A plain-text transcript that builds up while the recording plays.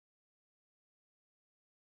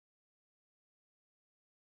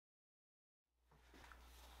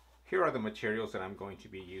here are the materials that I'm going to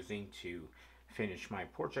be using to finish my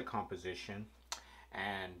portrait composition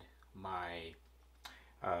and my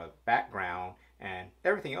background and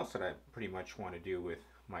everything else that I pretty much want to do with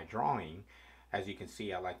my drawing. As you can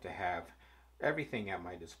see, I like to have everything at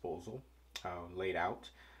my disposal laid out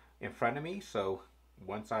in front of me. So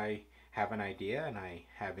once I have an idea and I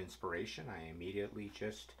have inspiration, I immediately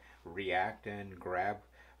just react and grab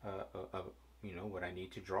what I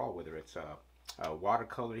need to draw, whether it's a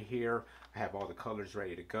watercolor here. I have all the colors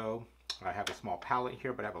ready to go. I have a small palette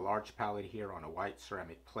here, but I have a large palette here on a white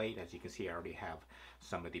ceramic plate. As you can see, I already have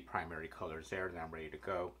some of the primary colors there that I'm ready to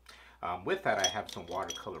go. With that, I have some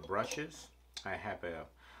watercolor brushes. I have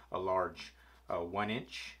a large 1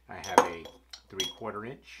 inch. I have a 3/4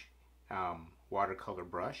 inch watercolor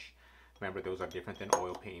brush. Remember, those are different than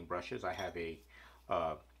oil painting brushes. I have a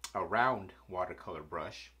round watercolor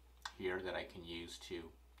brush here that I can use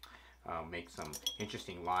to make some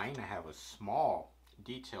interesting line. I have a small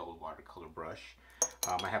detailed watercolor brush.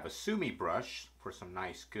 I have a sumi brush for some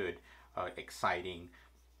nice, good, exciting,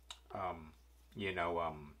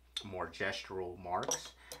 more gestural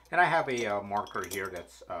marks. And I have a marker here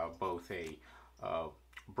that's both a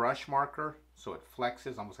brush marker, so it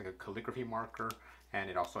flexes almost like a calligraphy marker, and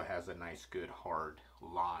it also has a nice, good, hard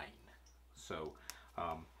line. So,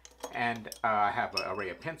 I have an array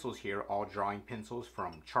of pencils here, all drawing pencils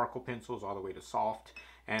from charcoal pencils all the way to soft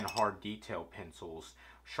and hard detail pencils,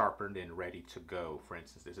 sharpened and ready to go. For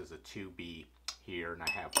instance, this is a 2B here, and I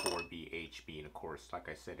have 4B, HB, and of course, like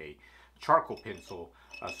I said, a charcoal pencil,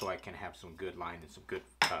 so I can have some good line and some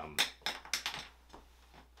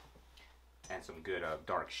good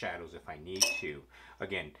dark shadows if I need to.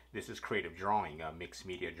 Again, this is creative drawing, mixed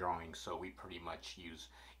media drawing, so we pretty much use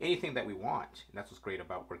anything that we want. And that's what's great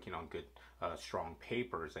about working on good, strong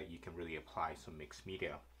papers, that you can really apply some mixed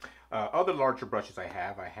media. Other larger brushes I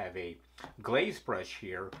have a glaze brush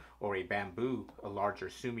here, or a bamboo, a larger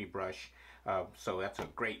sumi brush. So that's a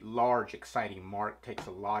great, large, exciting mark. Takes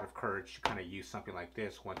a lot of courage to kind of use something like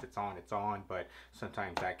this. Once it's on, but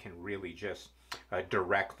sometimes that can really just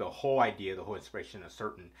direct the whole idea, the whole inspiration,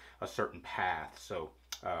 a certain path. So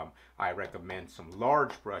I recommend some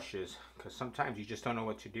large brushes, because sometimes you just don't know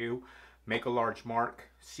what to do. Make a large mark,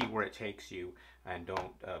 see where it takes you, and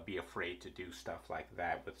don't be afraid to do stuff like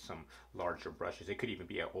that with some larger brushes. It could even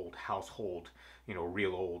be an old household,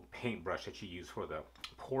 real old paintbrush that you use for the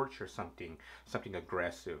porch or something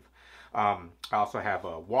aggressive. I also have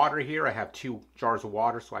water here. I have 2 jars of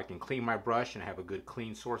water so I can clean my brush and have a good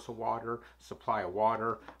clean source of water, supply of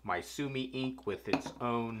water. My sumi ink with its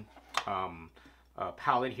own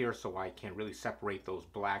palette here, so I can really separate those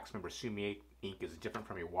blacks. Remember, sumi ink is different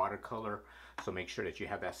from your watercolor, so make sure that you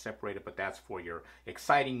have that separated. But that's for your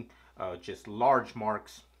exciting, just large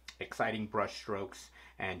marks, exciting brush strokes,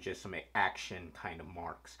 and just some action kind of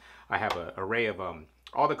marks. I have an array of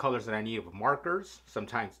all the colors that I need of markers.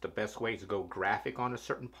 Sometimes the best way is to go graphic on a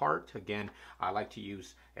certain part. Again, I like to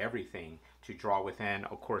use everything to draw within.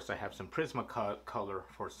 Of course, I have some Prismacolor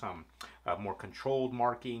for some more controlled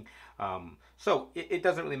marking. So it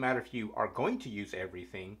doesn't really matter if you are going to use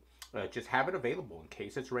everything. Just have it available in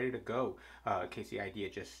case it's ready to go. In case the idea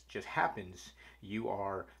just happens, you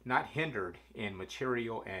are not hindered in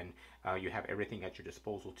material, and you have everything at your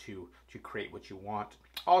disposal to create what you want.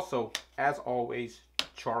 Also, as always,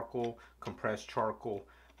 charcoal, compressed charcoal,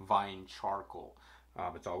 vine charcoal.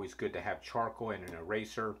 It's always good to have charcoal and an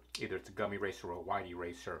eraser. Either it's a gum eraser or a white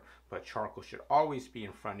eraser, but charcoal should always be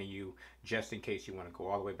in front of you, just in case you want to go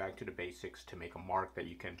all the way back to the basics to make a mark that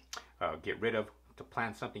you can get rid of. To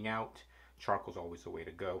plan something out, charcoal is always the way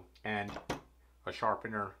to go. And a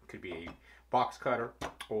sharpener could be a box cutter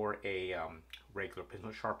or a regular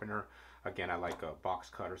pencil sharpener. Again, I like a box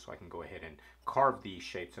cutter so I can go ahead and carve the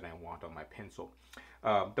shapes that I want on my pencil.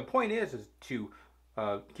 The point is to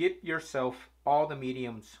get yourself all the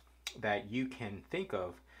mediums that you can think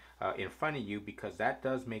of in front of you, because that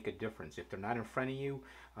does make a difference. If they're not in front of you,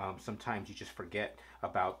 sometimes you just forget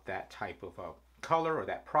about that type of color or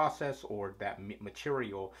that process or that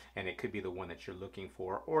material, and it could be the one that you're looking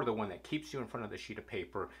for, or the one that keeps you in front of the sheet of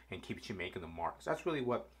paper and keeps you making the marks. That's really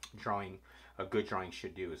what a good drawing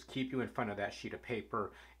should do, is keep you in front of that sheet of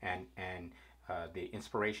paper, and the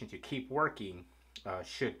inspiration to keep working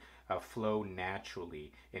should flow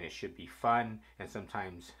naturally, and it should be fun. And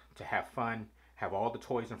sometimes to have fun, have all the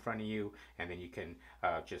toys in front of you, and then you can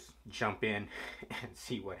just jump in and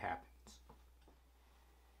see what happens.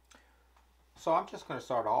 So I'm just going to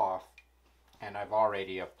start off, and I've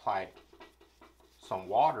already applied some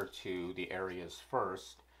water to the areas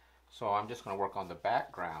first. So I'm just going to work on the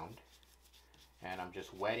background, and I'm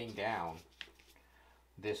just wetting down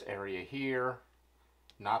this area here,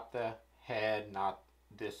 not the head, not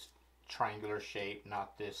this triangular shape,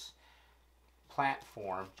 not this plant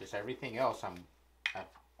form, just everything else. I've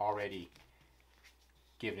already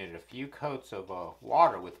given it a few coats of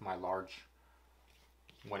water with my large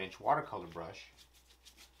 1-inch watercolor brush.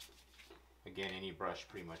 Again, any brush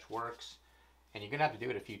pretty much works, and you're gonna have to do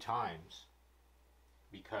it a few times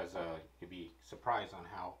because you'll be surprised on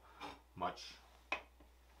how much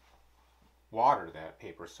water that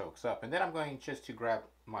paper soaks up. And then I'm going just to grab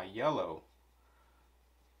my yellow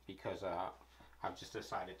because I've just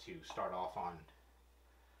decided to start off on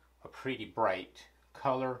a pretty bright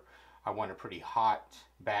color. I want a pretty hot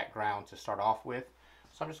background to start off with,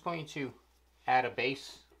 so I'm just going to add a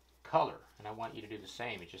base color, and I want you to do the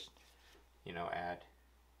same. You just, you know, add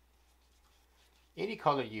any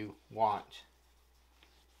color you want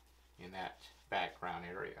in that background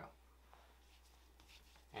area.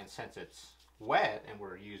 And since it's wet and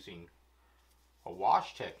we're using a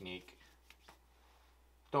wash technique,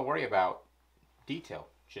 don't worry about detail.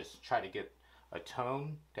 Just try to get a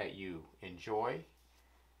tone that you enjoy.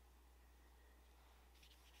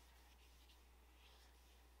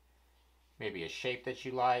 Maybe a shape that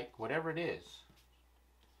you like, whatever it is.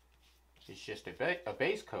 It's just a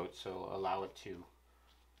base coat, so allow it to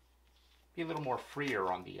be a little more freer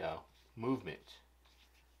on the movement.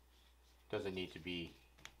 Doesn't need to be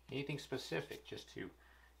anything specific, just to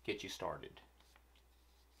get you started.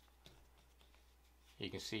 You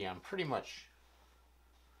can see I'm pretty much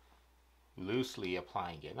loosely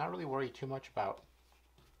applying it. Not really worry too much about,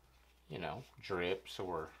 you know, drips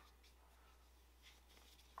or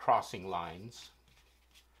crossing lines.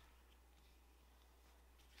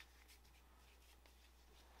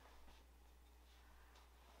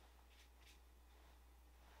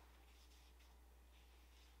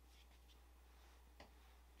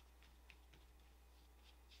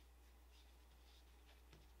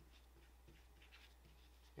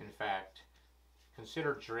 In fact,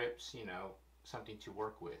 consider drips, you know, something to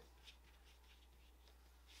work with.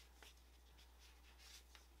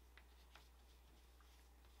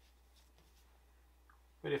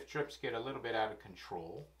 But if drips get a little bit out of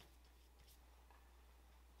control,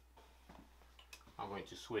 I'm going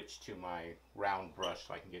to switch to my round brush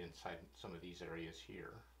so I can get inside some of these areas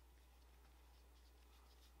here.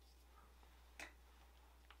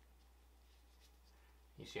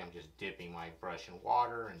 You see I'm just dipping my brush in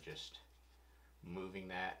water and just moving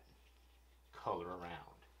that color around.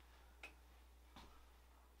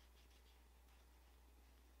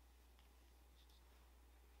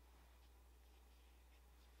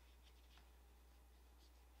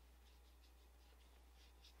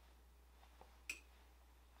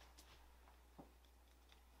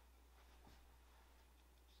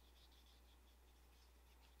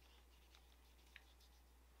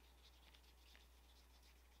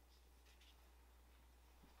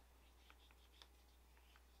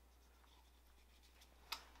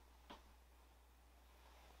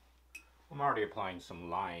 I'm already applying some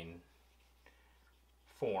line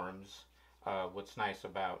forms. What's nice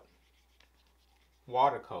about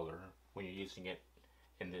watercolor when you're using it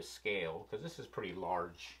in this scale, because this is pretty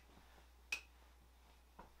large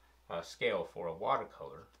scale for a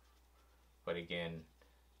watercolor, but again,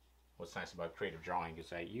 what's nice about creative drawing is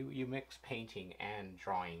that you mix painting and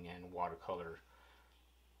drawing and watercolor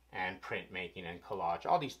and printmaking and collage,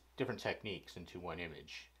 all these different techniques into one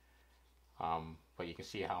image. But you can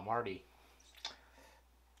see how I'm already,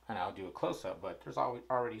 and I'll do a close-up, but there's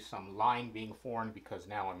already some line being formed because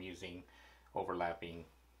now I'm using overlapping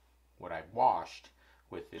what I've washed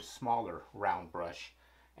with this smaller round brush,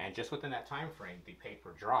 and just within that time frame the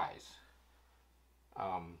paper dries,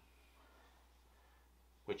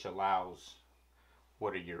 which allows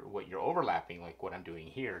what you're overlapping, like what I'm doing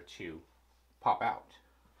here, to pop out.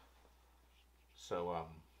 So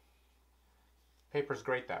paper's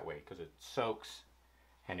great that way because it soaks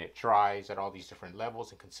and it dries at all these different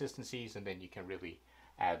levels and consistencies, and then you can really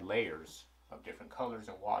add layers of different colors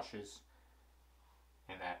and washes.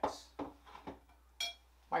 And that's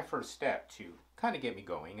my first step to kind of get me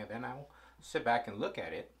going, and then I'll sit back and look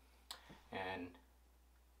at it and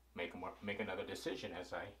make another decision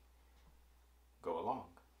as I go along.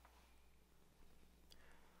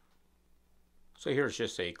 So here's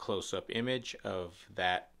just a close-up image of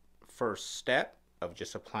that first step of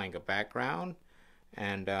just applying a background,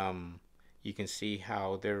 and you can see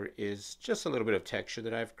how there is just a little bit of texture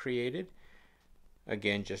that I've created,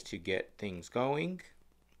 again just to get things going.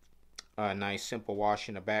 A nice simple wash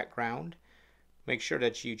in the background. Make sure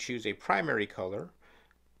that you choose a primary color,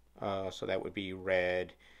 so that would be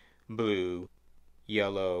red, blue,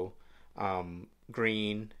 yellow,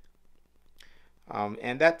 green.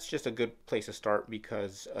 And that's just a good place to start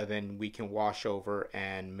because then we can wash over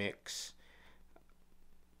and mix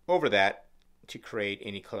over that to create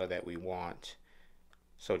any color that we want.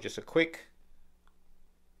 So just a quick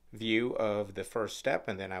view of the first step,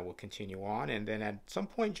 and then I will continue on, and then at some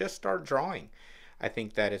point just start drawing. I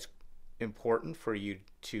think that it's important for you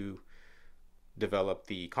to develop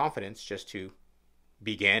the confidence just to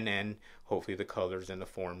begin, and hopefully the colors and the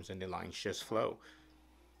forms and the lines just flow.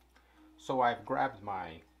 So I've grabbed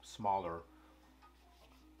my smaller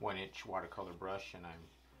 1-inch watercolor brush, and I'm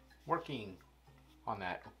working on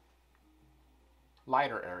that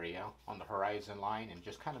lighter area on the horizon line and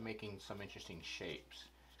just kind of making some interesting shapes.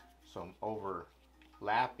 So I'm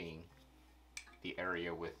overlapping the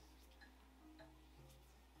area with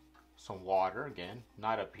some water, again,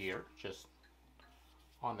 not up here, just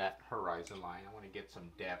on that horizon line. I want to get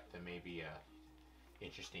some depth and maybe a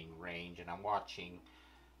interesting range, and I'm watching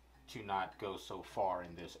to not go so far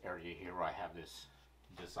in this area here where I have this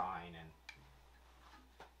design,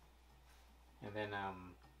 and then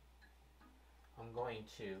I'm going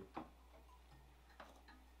to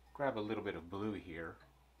grab a little bit of blue here,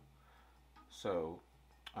 so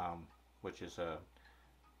which is a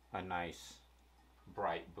nice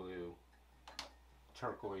bright blue,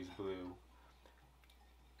 turquoise blue,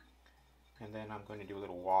 and then I'm going to do a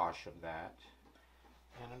little wash of that,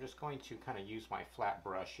 and I'm just going to kind of use my flat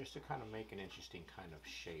brush just to kind of make an interesting kind of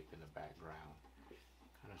shape in the background,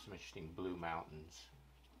 kind of some interesting blue mountains.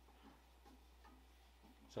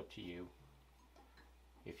 It's up to you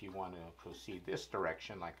if you want to proceed this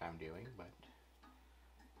direction like I'm doing, but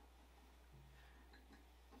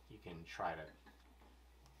you can try to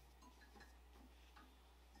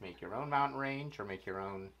make your own mountain range or make your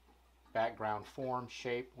own background form,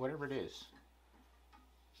 shape, whatever it is.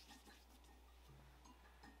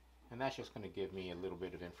 And that's just going to give me a little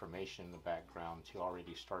bit of information in the background to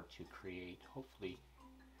already start to create, hopefully,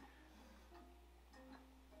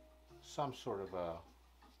 some sort of a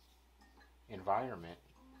environment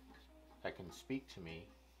that can speak to me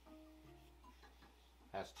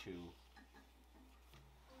as to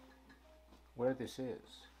where this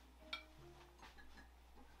is.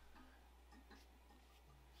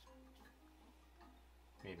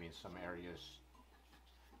 Maybe in some areas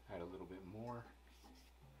add a little bit more.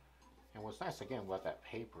 And what's nice again about that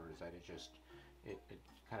paper is that it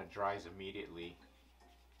kind of dries immediately,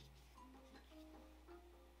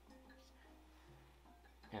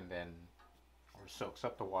 and then or soaks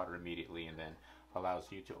up the water immediately, and then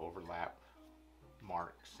allows you to overlap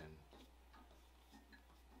marks and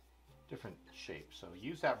different shapes. So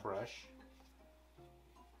use that brush.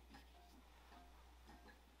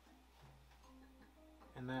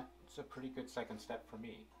 And that's a pretty good second step for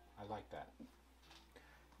me. I like that.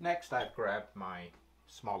 Next, I've grabbed my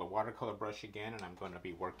smaller watercolor brush again, and I'm going to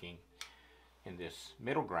be working in this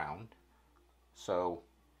middle ground. So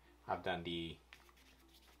I've done the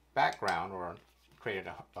background, or created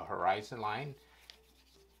a horizon line,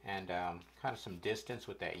 and kind of some distance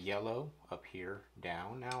with that yellow up here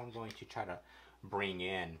down. Now I'm going to try to bring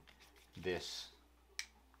in this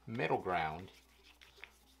middle ground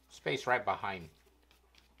space right behind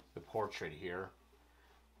the portrait here,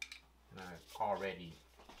 and I've already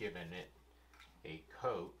given it a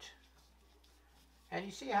coat. And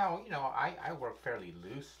you see how, you know, I work fairly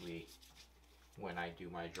loosely when I do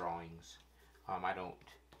my drawings. I don't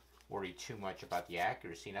worry too much about the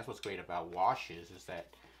accuracy, and that's what's great about washes, is that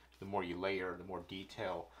the more you layer, the more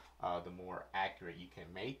detail, the more accurate you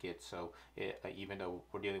can make it. So even though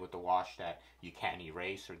we're dealing with the wash that you can't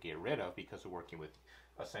erase or get rid of because we're working with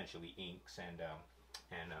essentially inks and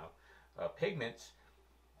pigments,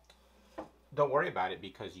 don't worry about it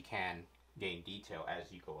because you can gain detail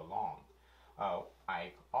as you go along.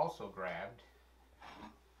 I also grabbed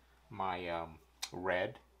my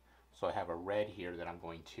red, so I have a red here that I'm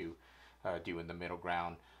going to do in the middle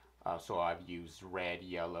ground. So I've used red,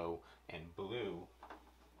 yellow, and blue.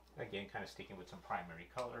 Again, kind of sticking with some primary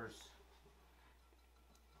colors.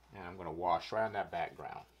 And I'm going to wash right on that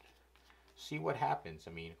background. See what happens.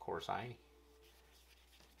 I mean, of course, I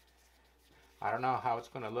don't know how it's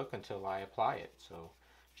going to look until I apply it. So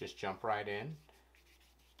just jump right in.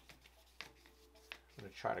 I'm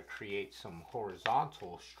going to try to create some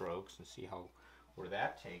horizontal strokes and see where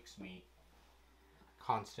that takes me.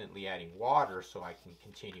 Constantly adding water so I can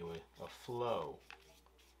continue a flow.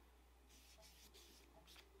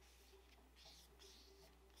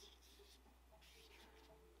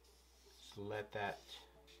 So let that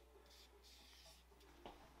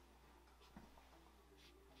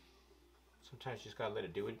Sometimes you just gotta let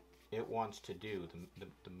it do what it wants to do,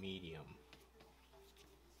 the medium.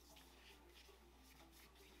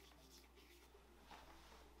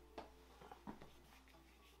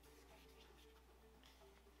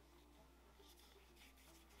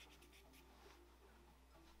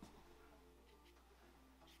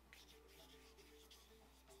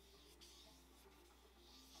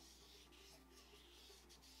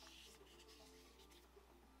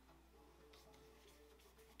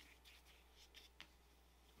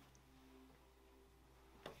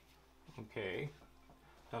 Okay,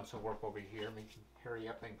 done some work over here. Hurry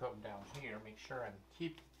up and come down here. Make sure I'm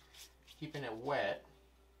keeping it wet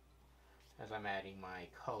as I'm adding my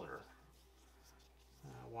color.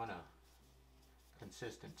 I want a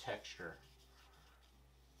consistent texture.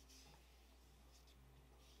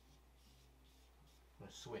 I'm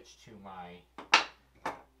going to switch to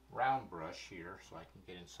my round brush here so I can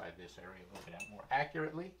get inside this area a little bit more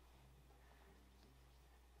accurately.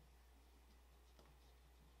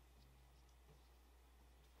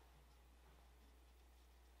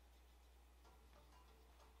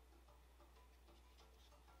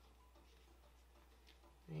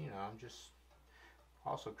 You know, I'm just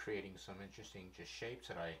also creating some interesting just shapes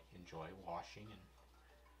that I enjoy washing.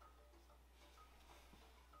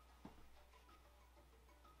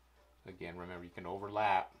 And again, remember, you can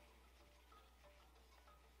overlap.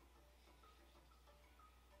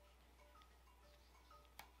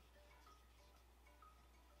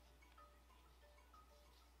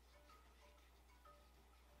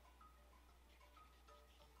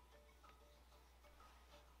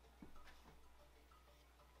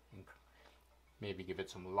 Maybe give it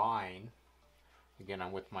some line. Again,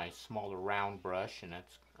 I'm with my smaller round brush, and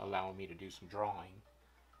that's allowing me to do some drawing.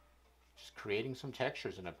 Just creating some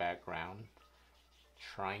textures in the background,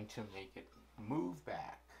 trying to make it move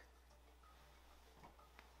back.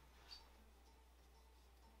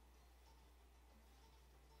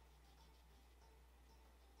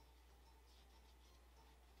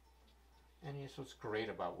 And it's what's great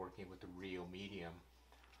about working with the real medium,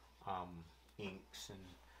 inks and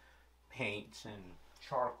paints and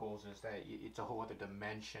charcoals, is that it's a whole other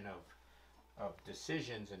dimension of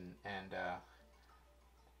decisions, and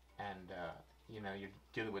you know, you're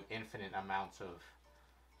dealing with infinite amounts of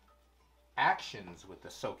actions with the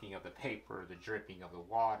soaking of the paper, the dripping of the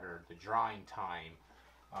water, the drying time,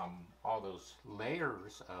 all those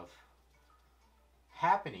layers of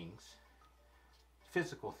happenings,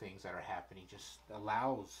 physical things that are happening, just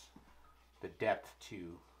allows the depth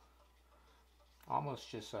to almost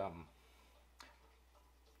just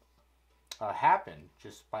happen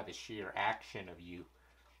just by the sheer action of you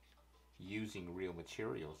using real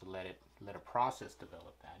materials. Let a process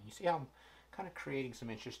develop that. And you see how I'm kind of creating some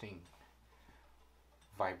interesting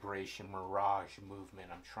vibration, mirage movement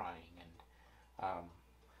I'm trying, and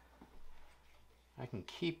I can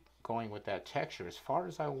keep going with that texture as far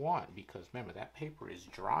as I want, because remember, that paper is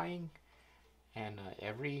drying, and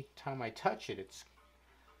every time I touch it, it's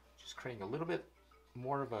just creating a little bit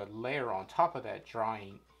more of a layer on top of that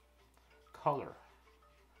drying color.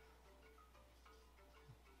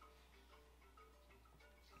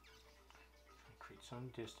 Create some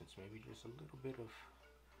distance, maybe just a little bit of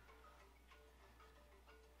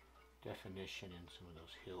definition in some of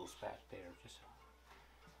those hills back there. Just,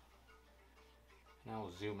 and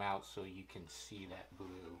I'll zoom out so you can see that blue.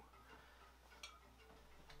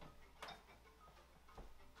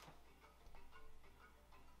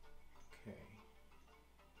 Okay.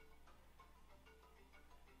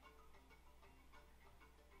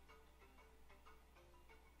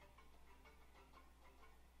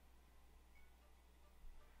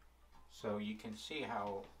 So you can see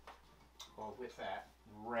how, well, with that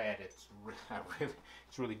red, it's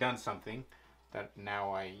really done something that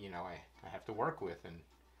now I have to work with and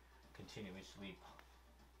continuously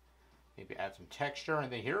maybe add some texture.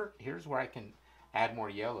 And then here's where I can add more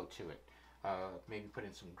yellow to it. Maybe put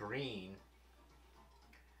in some green.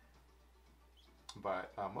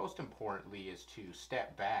 But most importantly is to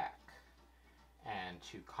step back and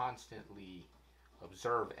to constantly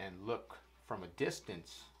observe and look from a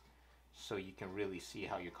distance, so you can really see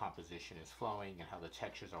how your composition is flowing and how the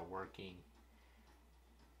textures are working.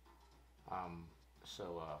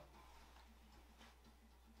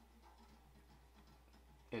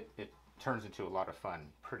 It turns into a lot of fun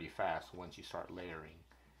pretty fast once you start layering.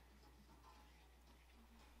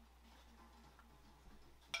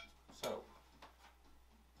 So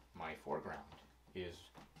my foreground is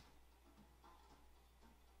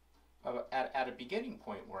at a beginning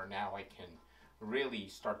point where now I can really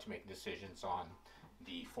start to make decisions on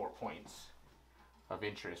the 4 points of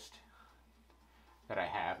interest that I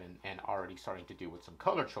have, and already starting to do with some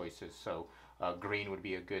color choices. So green would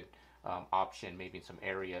be a good option, maybe in some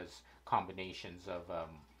areas, combinations of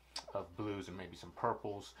blues and maybe some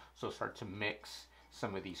purples. So start to mix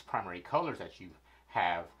some of these primary colors that you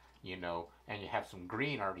have, you know, and you have some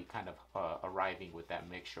green already kind of arriving with that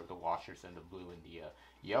mixture of the washers and the blue and the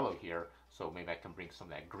yellow here. So maybe I can bring some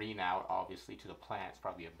of that green out, obviously, to the plant. It's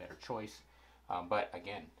probably a better choice. But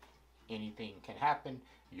again, anything can happen.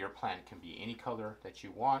 Your plant can be any color that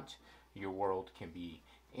you want. Your world can be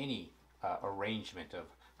any arrangement of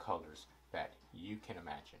colors that you can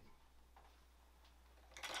imagine.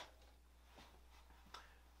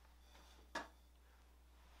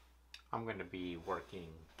 I'm going to be working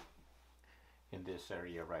in this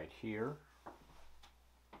area right here.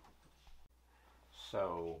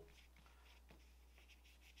 So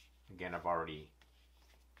again, I've already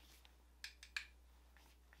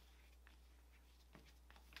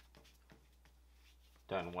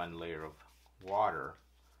done one layer of water.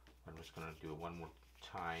 I'm just going to do it one more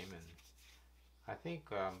time, and I think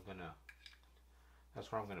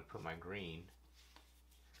that's where I'm going to put my green.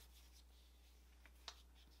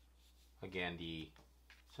 Again,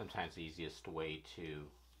 sometimes the easiest way to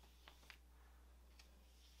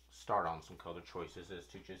start on some color choices is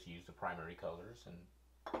to just use the primary colors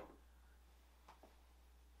and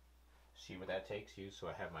see where that takes you. So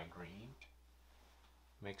I have my green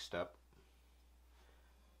mixed up,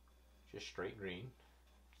 just straight green.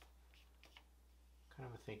 Kind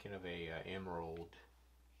of thinking of a emerald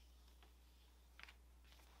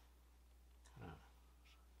kind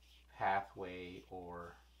of pathway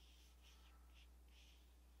or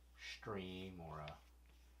stream, or a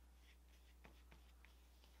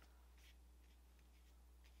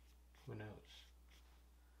who knows.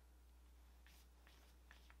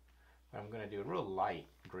 But I'm going to do a real light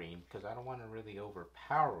green because I don't want to really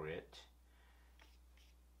overpower it.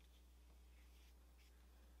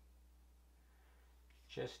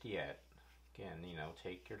 Just yet. Again, you know,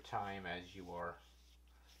 take your time as you are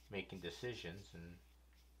making decisions, and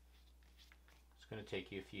it's going to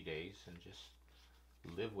take you a few days, and just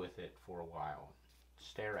live with it for a while.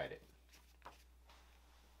 Stare at it.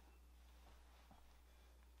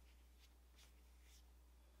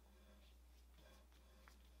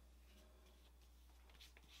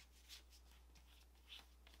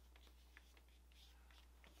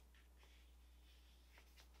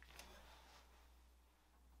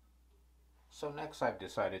 So next I've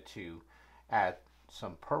decided to add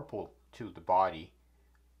some purple to the body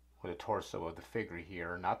or the torso of the figure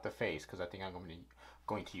here, not the face, because I think I'm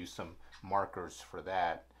going to use some markers for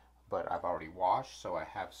that, but I've already washed, so I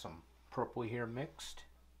have some purple here mixed.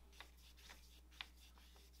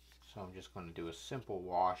 So I'm just going to do a simple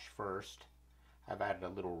wash first. I've added a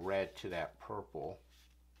little red to that purple.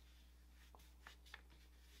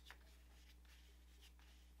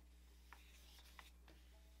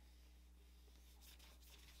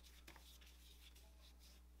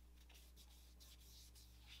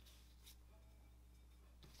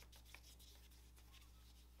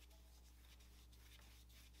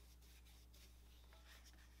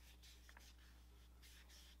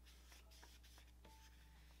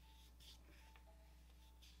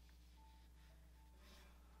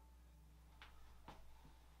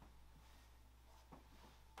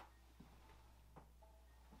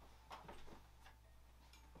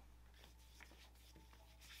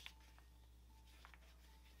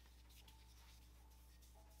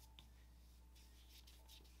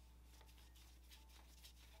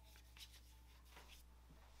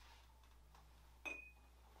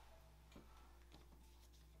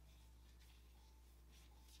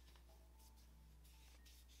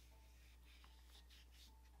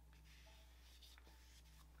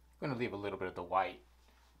 I'm going to leave a little bit of the white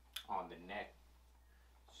on the neck,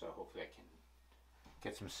 so hopefully I can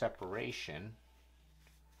get some separation.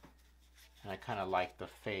 And I kind of like the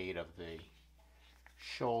fade of the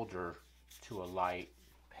shoulder to a light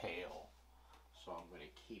pale, so I'm going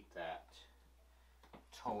to keep that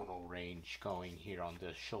tonal range going here on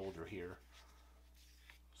the shoulder here.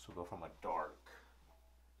 So go from a dark,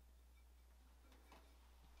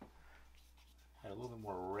 add a little bit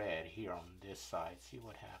more red here on this side, see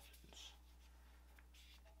what happens.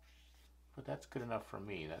 But that's good enough for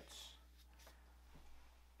me. That's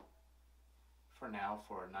for now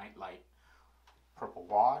for a night light purple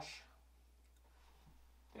wash.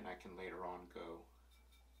 Then I can later on go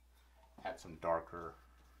add some darker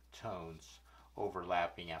tones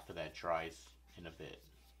overlapping after that dries in a bit.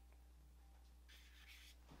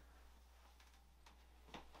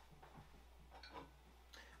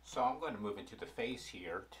 So I'm going to move into the face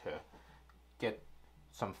here to get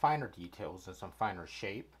some finer details and some finer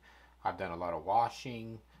shape. I've done a lot of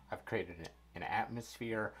washing. I've created an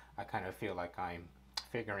atmosphere. I kind of feel like I'm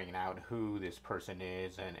figuring out who this person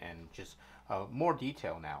is, and just more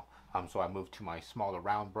detail now. So I moved to my smaller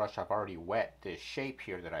round brush. I've already wet this shape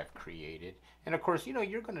here that I've created. And of course, you know,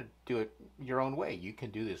 you're going to do it your own way. You can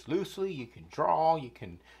do this loosely, you can draw, you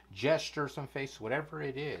can gesture some face, whatever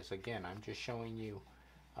it is. Again, I'm just showing you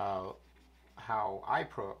uh, how I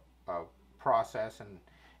process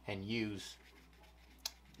and use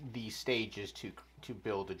these stages to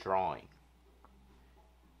build a drawing.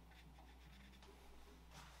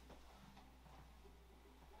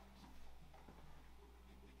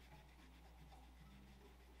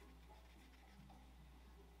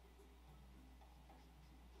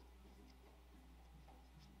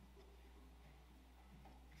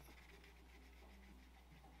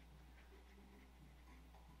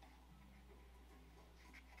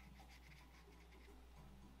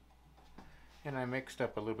 And I mixed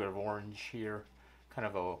up a little bit of orange here, kind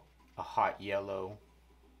of a hot yellow.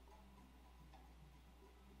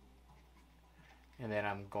 And then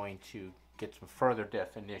I'm going to get some further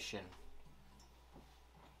definition.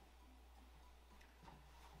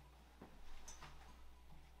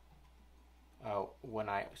 When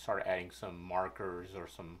I start adding some markers or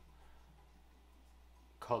some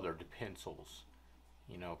colored pencils,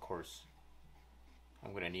 you know, of course,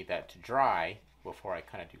 I'm going to need that to dry before I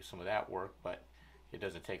kind of do some of that work, but it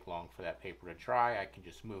doesn't take long for that paper to dry. I can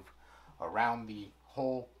just move around the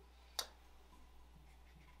whole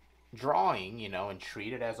drawing, you know, and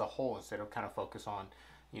treat it as a whole instead of kind of focus on,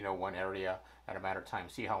 you know, one area at a matter of time.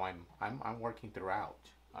 See how I'm working throughout.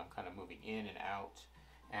 I'm kind of moving in and out,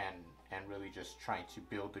 and really just trying to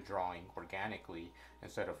build the drawing organically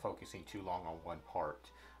instead of focusing too long on one part.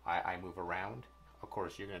 I move around. Of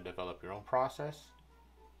course, you're going to develop your own process,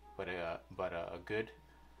 but a good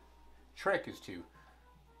trick is to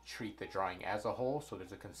treat the drawing as a whole, so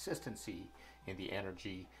there's a consistency in the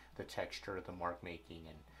energy, the texture, the mark making,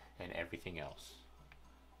 and everything else.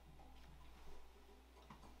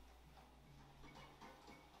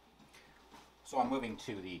 So I'm moving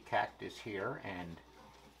to the cactus here and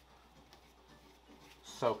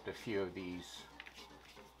soaked a few of these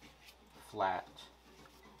flat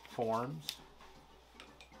forms,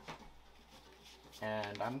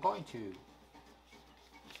 and I'm going to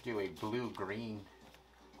do a blue-green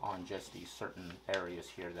on just these certain areas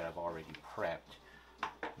here that I've already prepped.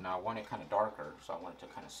 Now I want it kind of darker, so I want it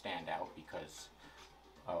to kind of stand out because,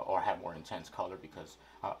 or have more intense color because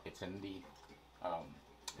it's in the,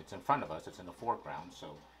 it's in front of us, it's in the foreground.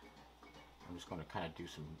 So I'm just going to kind of do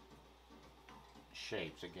some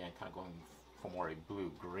shapes again, kind of going for more a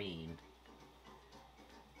blue-green.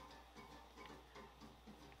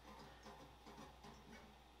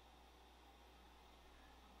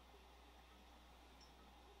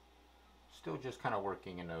 Still just kind of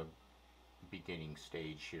working in a beginning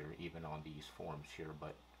stage here, even on these forms here,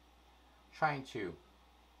 but trying to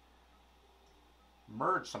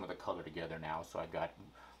merge some of the color together now. So I've got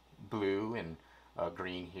blue and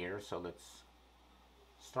green here, so let's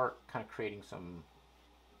start kind of creating some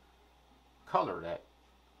color that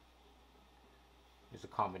is a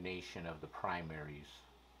combination of the primaries,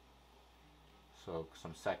 so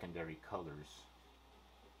some secondary colors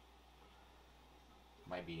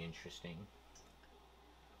might be interesting.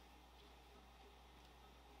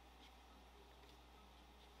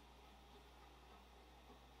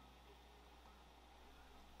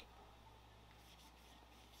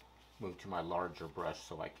 Move to my larger brush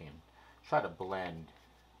so I can try to blend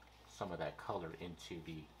some of that color into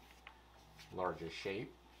the larger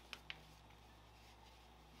shape.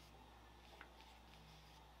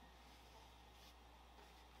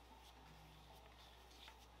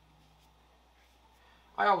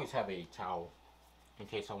 I always have a towel in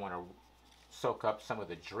case I want to soak up some of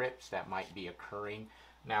the drips that might be occurring.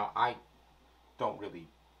 Now, I don't really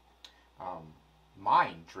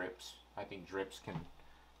mind drips. I think drips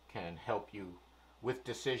can help you with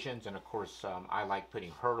decisions, and of course I like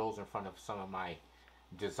putting hurdles in front of some of my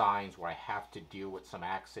designs where I have to deal with some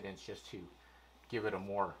accidents just to give it a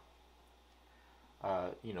more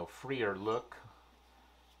you know, freer look,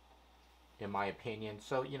 in my opinion.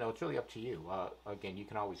 So, you know, it's really up to you. Again, you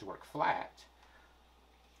can always work flat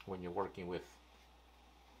when you're working with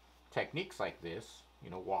techniques like this, you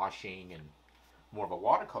know, washing and more of a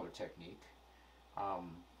watercolor technique.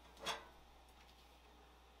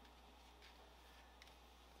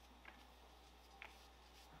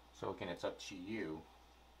 So again, it's up to you.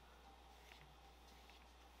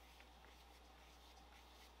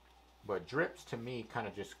 But drips to me kind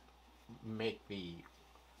of just make the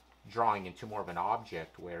drawing into more of an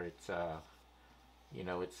object where it's you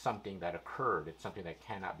know, it's something that occurred. It's something that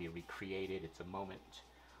cannot be recreated. It's a moment,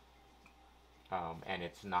 and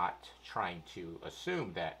it's not trying to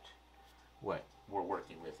assume that what we're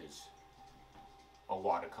working with is a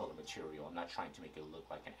watercolor material. I'm not trying to make it look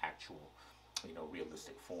like an actual, you know,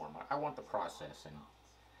 realistic form. I want the process,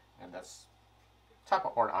 and that's the type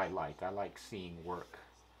of art I like. I like seeing work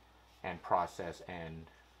and process and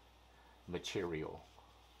material.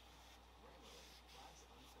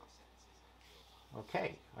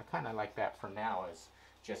 Okay, I kind of like that for now as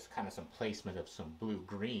just kind of some placement of some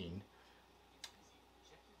blue-green.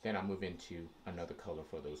 Then I'll move into another color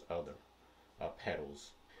for those other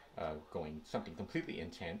petals, going something completely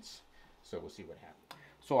intense. So we'll see what happens.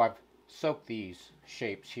 So I've soaked these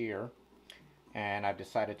shapes here, and I've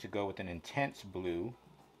decided to go with an intense blue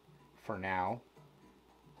for now.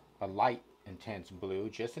 A light intense blue,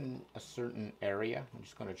 just in a certain area. I'm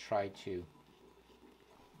just going to try to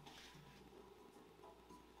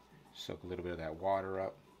soak a little bit of that water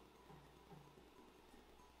up,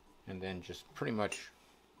 and then just pretty much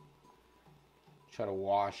try to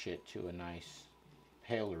wash it to a nice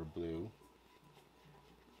paler blue.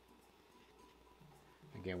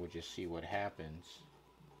 Again, we'll just see what happens.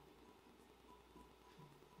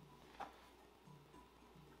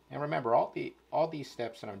 And remember, all these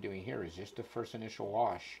steps that I'm doing here is just the first initial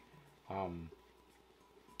wash.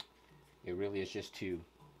 It really is just to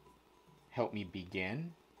help me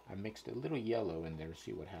begin. I mixed a little yellow in there,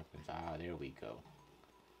 see what happens. Ah, there we go.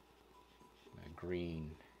 That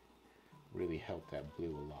green really helped that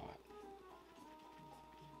blue a lot.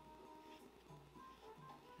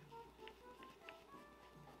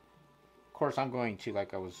 Of course, I'm going to,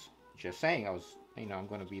 like I was just saying, I'm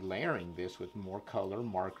going to be layering this with more color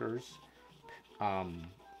markers.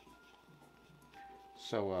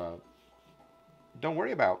 So don't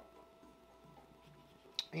worry about,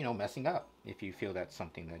 messing up if you feel that's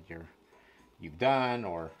something that you've done,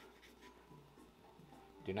 or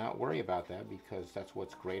do not worry about that, because that's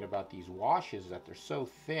what's great about these washes, that they're so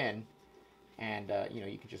thin, and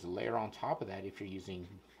you can just layer on top of that if you're using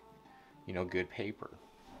good paper.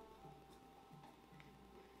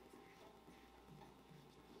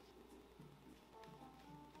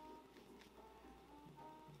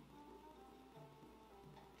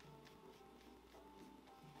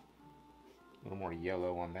 A little more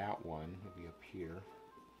yellow on that one, maybe up here.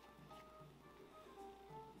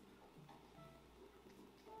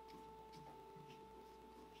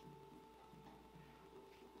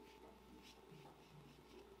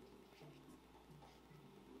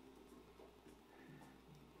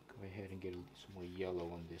 Go ahead and get some more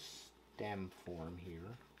yellow on this stem form here.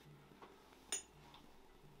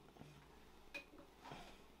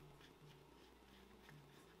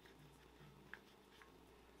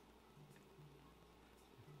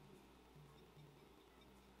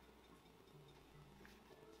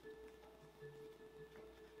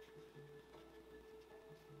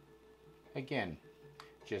 Again,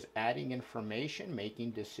 just adding information,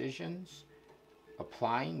 making decisions,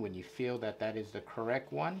 applying when you feel that that is the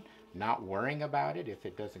correct one, not worrying about it if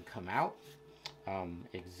it doesn't come out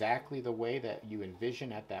exactly the way that you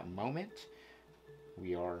envision at that moment.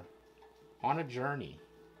 We are on a journey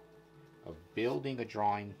of building a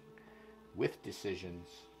drawing with decisions,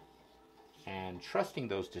 and trusting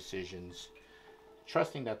those decisions,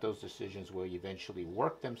 trusting that those decisions will eventually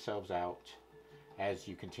work themselves out as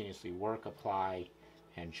you continuously work, apply,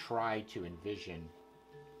 and try to envision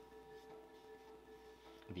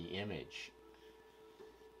the image.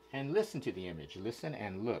 And listen to the image. Listen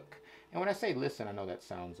and look. And when I say listen, I know that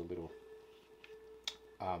sounds a little,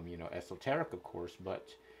 esoteric, of course, but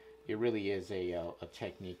it really is a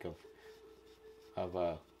technique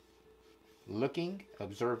of looking,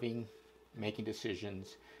 observing, making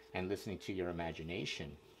decisions, and listening to your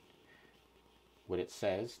imagination, what it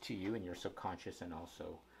says to you in your subconscious, and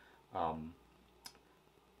also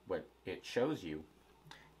what it shows you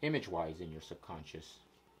image-wise in your subconscious.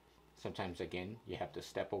 Sometimes, again, you have to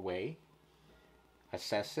step away,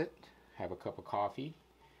 assess it, have a cup of coffee,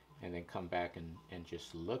 and then come back and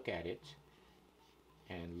just look at it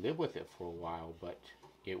and live with it for a while. But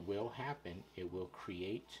it will happen. It will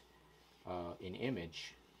create an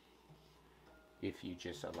image if you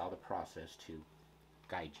just allow the process to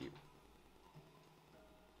guide you.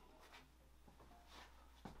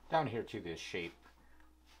 Down here to this shape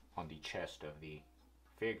on the chest of the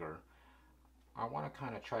figure, I want to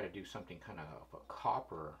kind of try to do something kind of a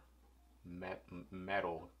copper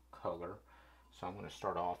metal color. So I'm going to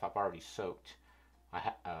start off. I've already soaked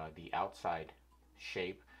the outside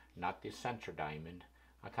shape, not the center diamond.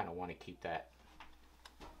 I kind of want to keep that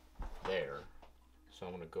there. So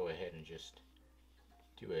I'm going to go ahead and just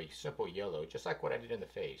do a simple yellow, just like what I did in the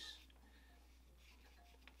face.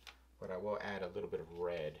 But I will add a little bit of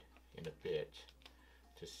red in a bit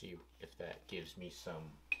to see if that gives me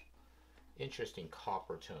some interesting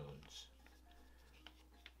copper tones.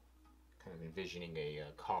 Kind of envisioning a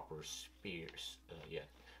copper spear,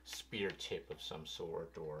 spear tip of some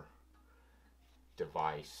sort, or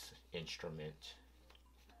device, instrument.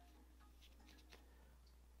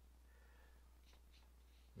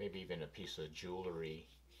 Maybe even a piece of jewelry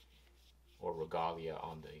or regalia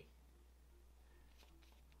on the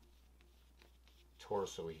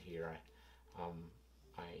torso here.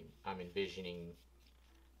 I'm envisioning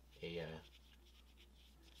an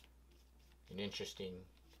interesting,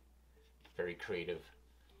 very creative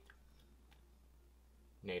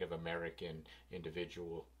Native American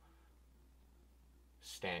individual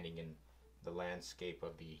standing in the landscape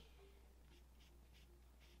of the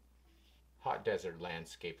hot desert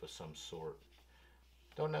landscape of some sort.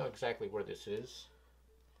 Don't know exactly where this is,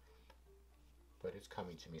 but it's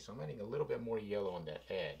coming to me. So I'm adding a little bit more yellow on that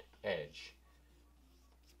edge.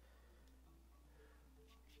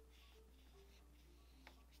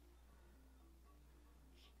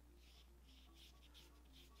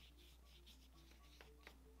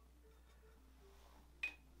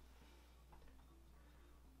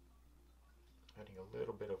 Adding a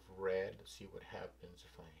little bit of red. Let's see what happens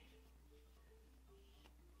if I...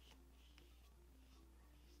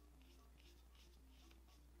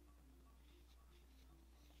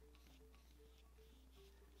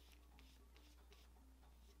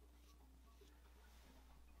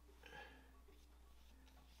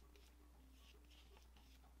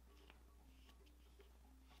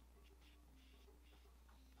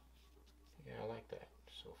 Yeah, I like that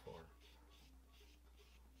so far.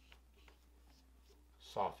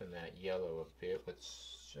 Soften that yellow a bit with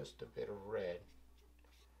just a bit of red.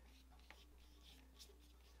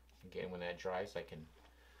 Again, when that dries, I can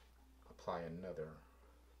apply another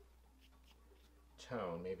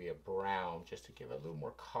tone, maybe a brown, just to give it a little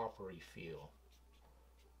more coppery feel.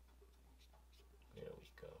 There we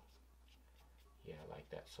go. Yeah, I like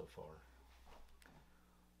that so far.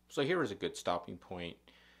 So here is a good stopping point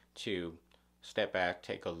to step back,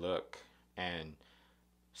 take a look, and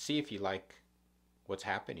see if you like what's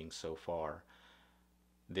happening so far.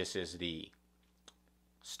 This is the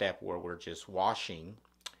step where we're just washing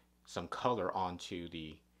some color onto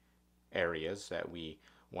the areas that we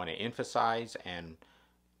want to emphasize, and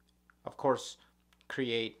of course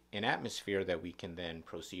create an atmosphere that we can then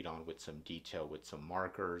proceed on with some detail, with some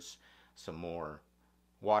markers, some more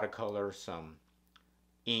watercolor, some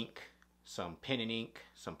ink, some pen and ink,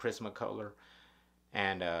 some Prismacolor,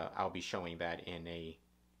 and I'll be showing that in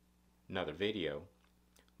another video.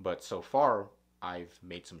 But so far I've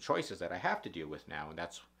made some choices that I have to deal with now, and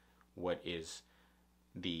that's what is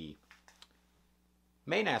the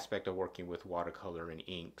main aspect of working with watercolor and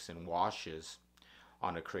inks and washes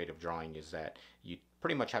on a creative drawing, is that you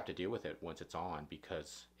pretty much have to deal with it once it's on,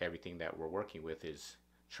 because everything that we're working with is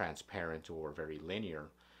transparent or very linear.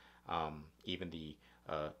 Even the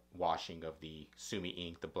washing of the sumi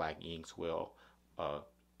ink, the black inks, will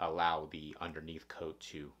allow the underneath coat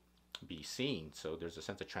to be seen. So there's a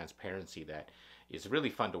sense of transparency that is really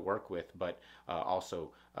fun to work with, but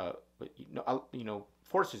also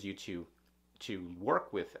forces you to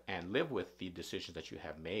work with and live with the decisions that you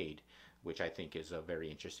have made, which I think is a very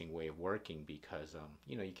interesting way of working, because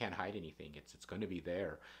you can't hide anything. It's going to be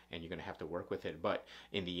there, and you're going to have to work with it. But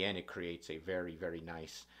in the end, it creates a very, very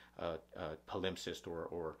nice palimpsest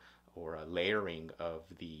or a layering of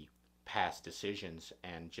the past decisions,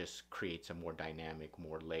 and just creates a more dynamic,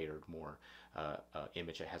 more layered, more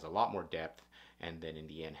image that has a lot more depth, and then in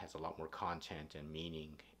the end has a lot more content and meaning,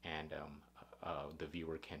 and the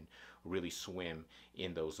viewer can really swim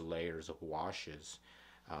in those layers of washes.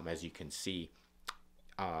 As you can see,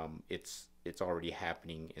 it's already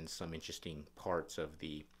happening in some interesting parts of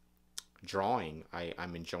the drawing.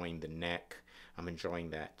 I'm enjoying the neck. I'm enjoying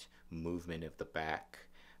that movement of the back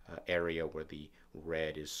area where the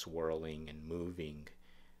red is swirling and moving.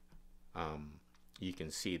 You can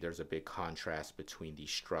see there's a big contrast between the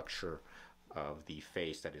structure of the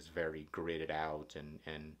face that is very gridded out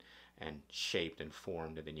and shaped and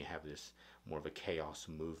formed, and then you have this more of a chaos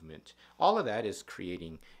movement. All of that is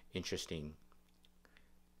creating interesting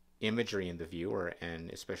imagery in the viewer, and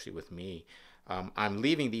especially with me. I'm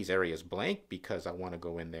leaving these areas blank because I want to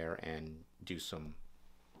go in there and do some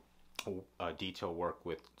detail work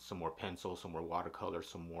with some more pencils, some more watercolor,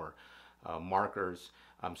 some more markers.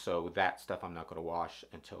 So that stuff I'm not going to wash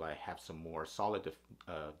until I have some more solid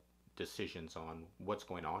decisions on what's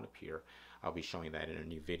going on up here. I'll be showing that in a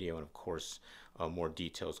new video, and of course more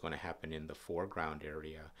detail is going to happen in the foreground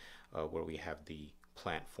area where we have the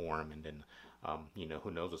plant form, and then you know,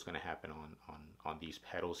 who knows what's going to happen on these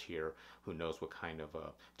petals here. Who knows what kind of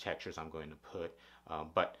textures I'm going to put,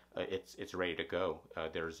 but it's ready to go.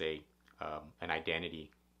 There's an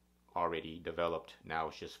identity already developed. Now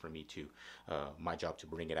it's just for me to my job to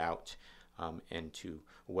bring it out into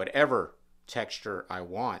whatever texture I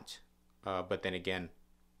want, but then again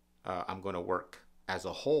I'm going to work as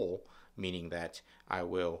a whole, meaning that I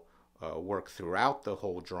will work throughout the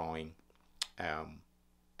whole drawing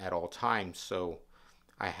at all times, so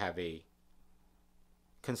I have a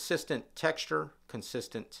consistent texture,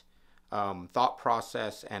 consistent thought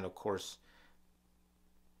process, and of course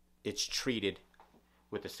it's treated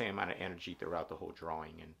with the same amount of energy throughout the whole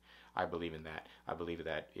drawing. And I believe in that. I believe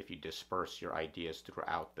that if you disperse your ideas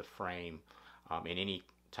throughout the frame, in any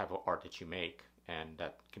type of art that you make, and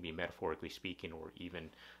that can be metaphorically speaking or even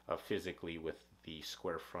physically with the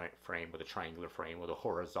square frame or the triangular frame or the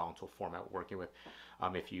horizontal format we're working with,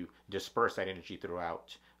 if you disperse that energy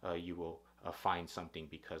throughout, you will find something,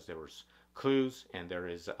 because there was clues and there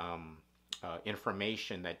is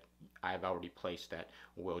information that I've already placed that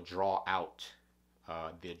will draw out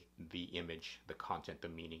the image, the content, the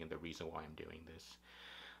meaning, and the reason why I'm doing this.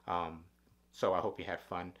 So I hope you had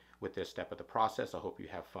fun with this step of the process. I hope you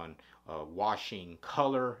have fun washing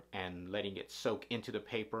color and letting it soak into the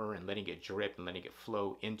paper and letting it drip and letting it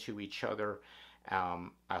flow into each other. I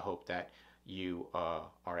hope that you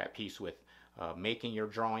are at peace with making your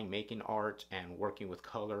drawing, making art, and working with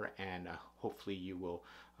color, and hopefully you will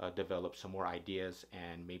develop some more ideas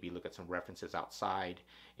and maybe look at some references outside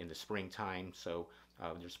in the springtime. So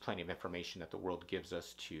there's plenty of information that the world gives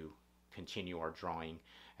us to continue our drawing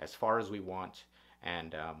as far as we want,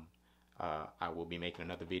 and I will be making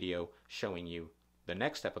another video showing you the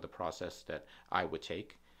next step of the process that I would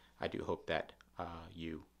take. I do hope that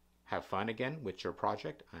you have fun again with your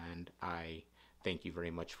project, and I thank you very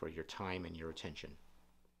much for your time and your attention.